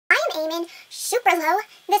came in super low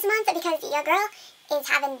this month because your girl is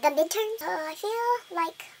having the midterms. So I feel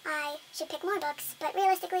like I should pick more books, but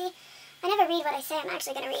realistically, I never read what I say I'm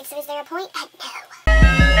actually going to read, so is there a point? No.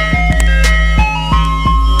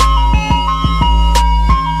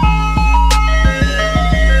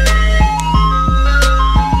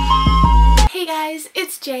 Hey guys,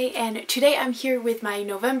 it's Jay, and today I'm here with my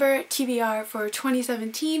November TBR for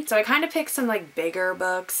 2017. So I kind of picked some like bigger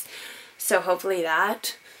books, so hopefully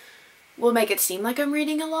that will make it seem like I'm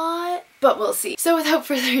reading a lot, but we'll see. So without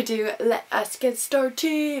further ado, let us get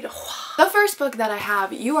started. The first book that I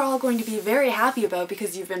have, you are all going to be very happy about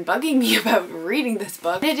because you've been bugging me about reading this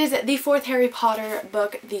book. It is the fourth Harry Potter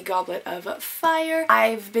book, The Goblet of Fire.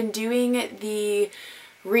 I've been doing the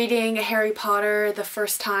reading Harry Potter the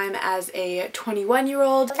first time as a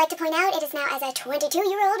 21-year-old. I'd like to point out it is now as a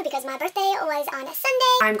 22-year-old because my birthday was on a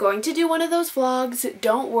Sunday. I'm going to do one of those vlogs,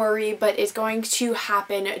 don't worry, but it's going to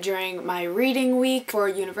happen during my reading week for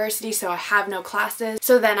university, so I have no classes,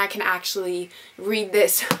 so then I can actually read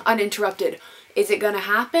this uninterrupted. Is it gonna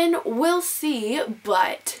happen? We'll see,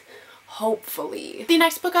 but hopefully. The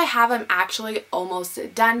next book I have, I'm actually almost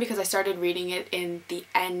done because I started reading it in the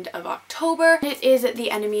end of October. It is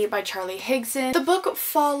The Enemy by Charlie Higson. The book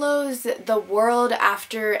follows the world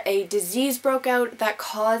after a disease broke out that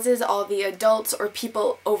causes all the adults or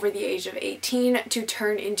people over the age of 18 to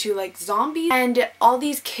turn into like zombies, and all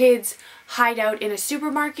these kids hide out in a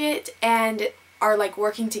supermarket and are like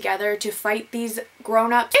working together to fight these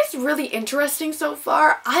grown-ups. It's really interesting so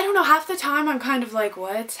far. I don't know, half the time I'm kind of like,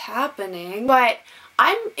 what's happening? But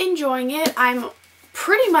I'm enjoying it. I'm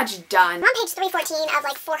pretty much done. I'm on page 314 of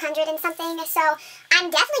like 400 and something, so I'm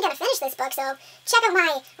definitely gonna finish this book, so check out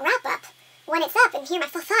my wrap-up when it's up and hear my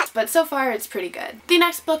full thoughts. But so far it's pretty good. The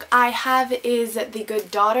next book I have is The Good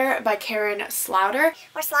Daughter by Karin Slaughter.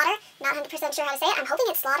 Or Slaughter, not 100% sure how to say it. I'm hoping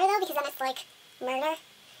it's Slaughter though, because then it's like murder,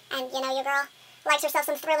 and you know your girl likes herself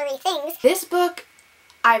some thrillery things. This book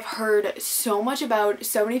I've heard so much about,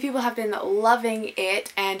 so many people have been loving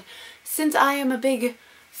it, and since I am a big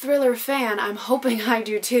thriller fan, I'm hoping I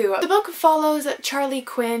do too. The book follows Charlie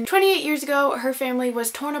Quinn. 28 years ago, her family was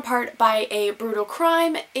torn apart by a brutal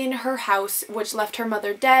crime in her house, which left her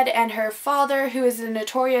mother dead and her father, who is a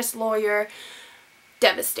notorious lawyer,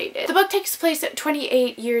 devastated. The book takes place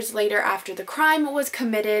 28 years later after the crime was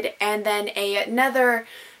committed, and then another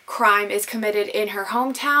crime is committed in her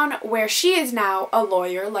hometown where she is now a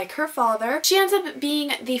lawyer like her father. She ends up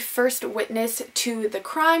being the first witness to the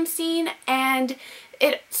crime scene, and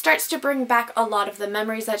it starts to bring back a lot of the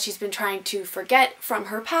memories that she's been trying to forget from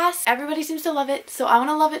her past. Everybody seems to love it, so I want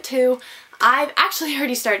to love it too. I've actually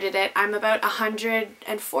already started it. I'm about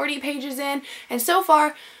 140 pages in, and so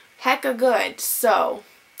far, hecka good. So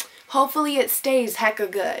hopefully it stays hecka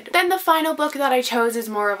good. Then the final book that I chose is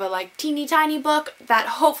more of a like teeny tiny book that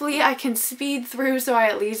hopefully I can speed through so I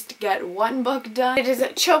at least get one book done. It is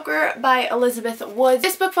Choker by Elizabeth Woods.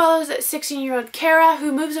 This book follows 16-year-old Kara,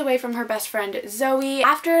 who moves away from her best friend Zoe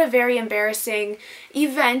after a very embarrassing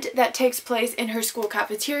event that takes place in her school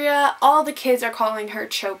cafeteria. All the kids are calling her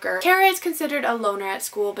Choker. Kara is considered a loner at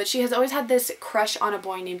school, but she has always had this crush on a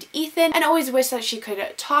boy named Ethan and always wished that she could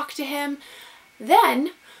talk to him.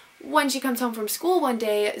 Then when she comes home from school one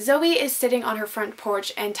day, Zoe is sitting on her front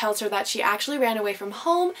porch and tells her that she actually ran away from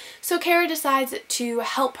home, so Kara decides to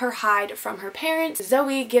help her hide from her parents.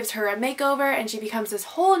 Zoe gives her a makeover and she becomes this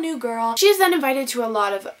whole new girl. She is then invited to a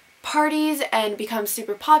lot of parties and becomes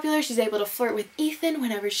super popular. She's able to flirt with Ethan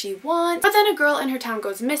whenever she wants. But then a girl in her town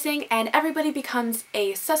goes missing and everybody becomes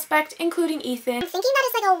a suspect, including Ethan. I'm thinking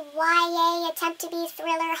that it's like a YA attempt to be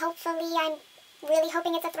thriller, hopefully. I'm really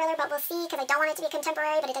hoping it's a thriller, but we'll see, because I don't want it to be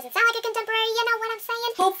contemporary, but it doesn't sound like a contemporary, you know what I'm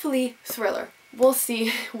saying? Hopefully thriller. We'll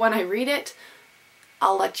see when I read it.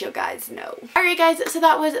 I'll let you guys know. Alright guys, so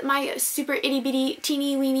that was my super itty bitty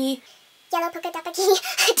teeny weeny yellow polka dot key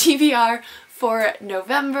TBR for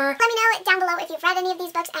November. Let me know down below if you've read any of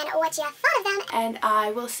these books and what you thought of them. And I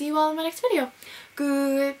will see you all in my next video.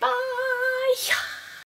 Goodbye!